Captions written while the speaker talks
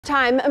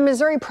A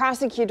Missouri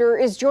prosecutor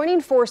is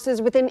joining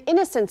forces with an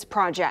innocence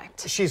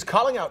project. She's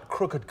calling out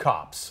crooked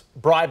cops,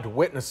 bribed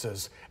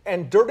witnesses,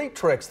 and dirty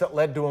tricks that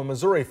led to a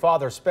Missouri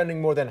father spending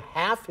more than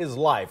half his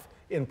life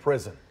in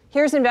prison.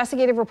 Here's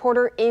investigative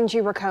reporter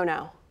Angie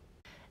Racono.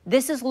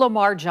 This is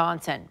Lamar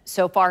Johnson.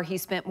 So far, he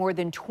spent more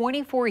than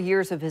 24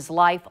 years of his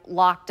life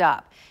locked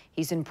up.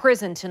 He's in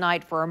prison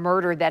tonight for a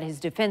murder that his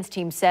defense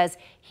team says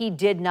he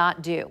did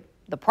not do.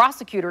 The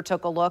prosecutor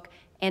took a look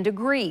and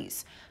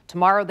agrees.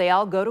 Tomorrow, they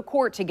all go to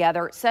court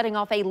together, setting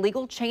off a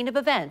legal chain of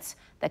events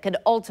that could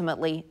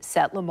ultimately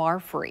set Lamar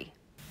free.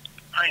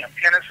 I am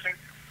innocent.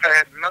 I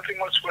had nothing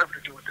whatsoever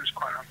to do with this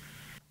crime.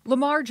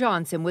 Lamar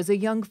Johnson was a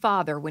young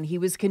father when he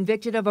was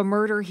convicted of a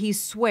murder he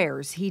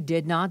swears he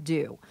did not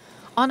do.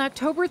 On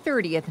October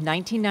 30th,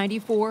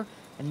 1994,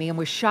 a man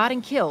was shot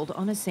and killed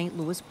on a St.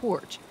 Louis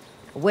porch.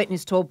 A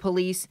witness told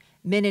police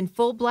men in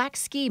full black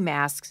ski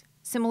masks,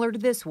 similar to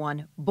this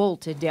one,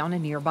 bolted down a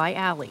nearby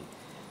alley.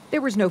 There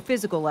was no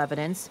physical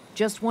evidence,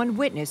 just one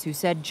witness who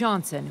said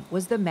Johnson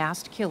was the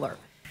masked killer.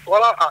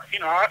 Well, I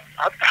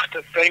thought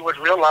that they would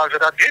realize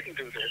that I didn't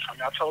do this.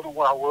 I told them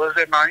where I was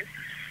that night,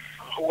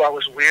 who I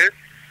was with,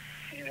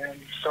 and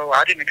so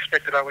I didn't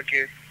expect that I would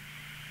get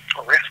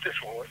arrested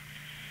for it,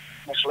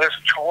 much less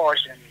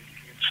charged and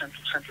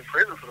sent to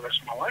prison for the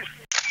rest of my life.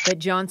 But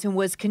Johnson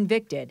was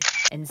convicted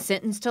and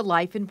sentenced to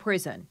life in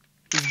prison.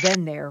 He's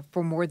been there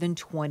for more than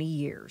 20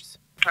 years.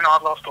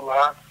 I've lost a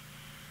lot.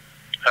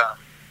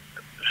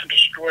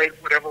 Destroyed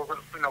whatever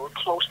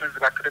closeness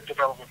that I could have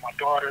developed with my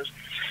daughters.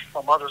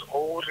 My mother's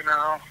old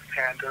now,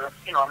 and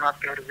I'm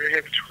not there to be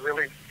able to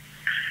really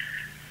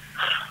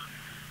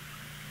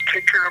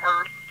take care of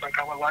her like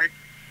I would like.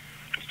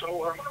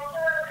 So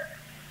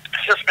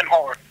it's just been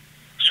hard.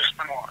 It's just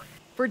been hard.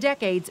 For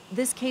decades,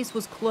 this case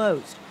was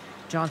closed.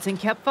 Johnson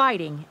kept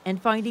fighting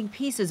and finding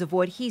pieces of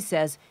what he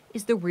says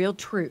is the real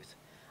truth.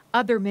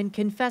 Other men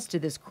confessed to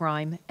this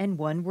crime, and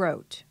one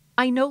wrote,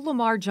 "I know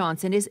Lamar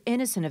Johnson is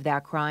innocent of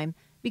that crime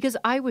because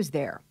I was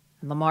there,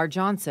 and Lamar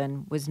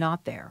Johnson was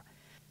not there."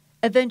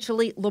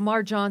 Eventually,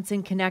 Lamar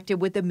Johnson connected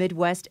with the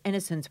Midwest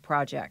Innocence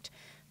Project.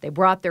 They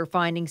brought their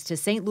findings to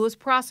St. Louis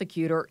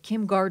prosecutor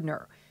Kim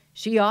Gardner.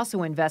 She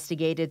also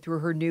investigated through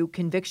her new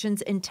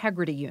Convictions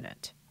Integrity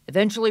Unit,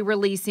 eventually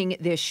releasing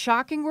this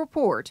shocking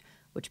report,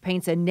 which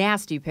paints a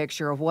nasty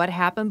picture of what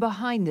happened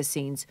behind the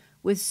scenes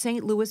with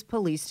St. Louis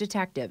police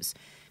detectives.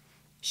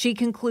 She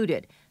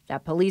concluded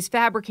that police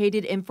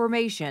fabricated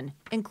information,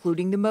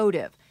 including the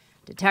motive.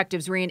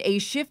 Detectives ran a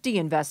shifty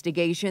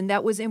investigation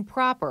that was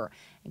improper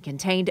and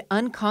contained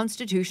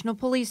unconstitutional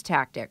police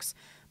tactics.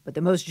 But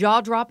the most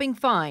jaw-dropping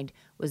find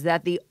was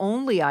that the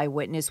only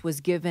eyewitness was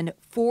given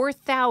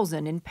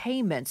 $4,000 in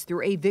payments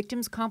through a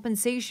victim's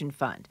compensation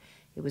fund.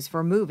 It was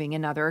for moving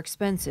and other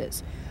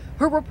expenses.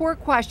 Her report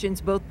questions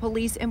both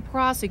police and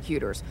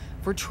prosecutors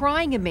for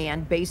trying a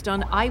man based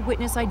on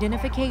eyewitness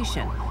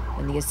identification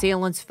when the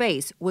assailant's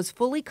face was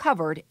fully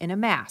covered in a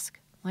mask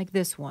like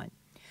this one.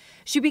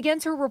 She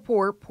begins her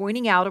report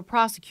pointing out a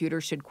prosecutor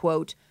should,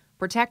 quote,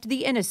 protect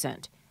the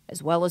innocent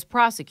as well as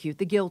prosecute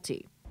the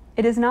guilty.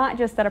 It is not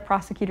just that a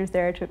prosecutor is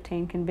there to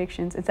obtain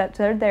convictions, it's that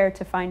they're there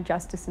to find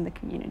justice in the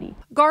community.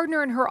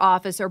 Gardner and her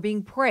office are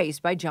being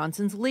praised by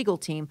Johnson's legal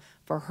team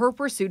for her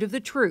pursuit of the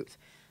truth.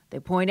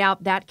 They point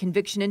out that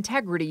Conviction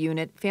Integrity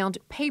Unit found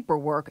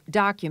paperwork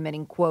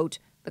documenting, quote,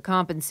 the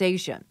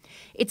compensation.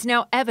 It's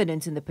now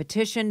evidence in the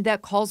petition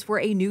that calls for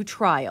a new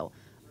trial.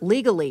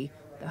 Legally,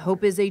 the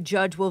hope is a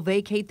judge will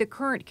vacate the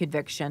current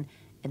conviction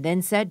and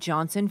then set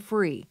Johnson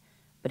free.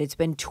 But it's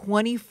been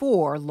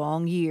 24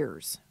 long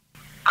years.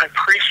 I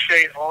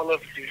appreciate all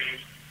of the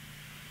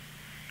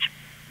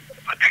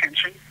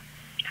attention,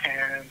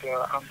 and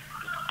I'm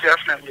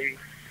definitely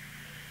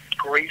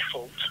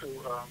grateful to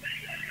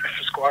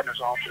Mrs.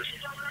 Gardner's office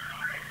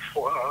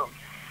for,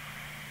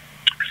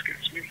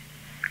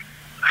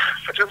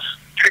 for just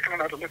taking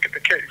another look at the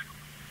case.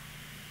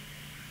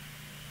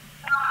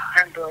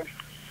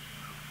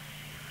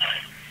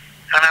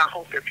 And I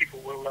hope that people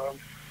will,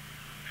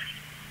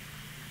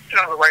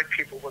 the right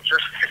people will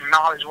just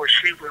acknowledge what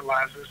she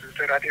realizes is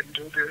that I didn't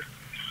do this.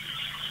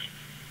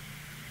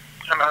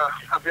 And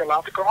I'll be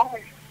allowed to go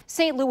home.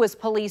 St. Louis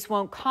police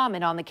won't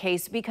comment on the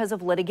case because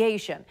of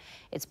litigation.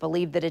 It's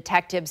believed the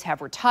detectives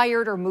have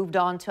retired or moved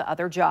on to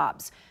other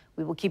jobs.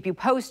 We will keep you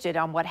posted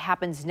on what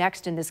happens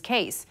next in this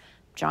case.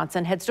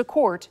 Johnson heads to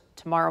court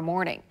tomorrow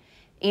morning.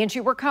 Angie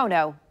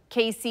Racono,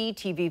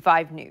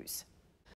 KCTV5 News.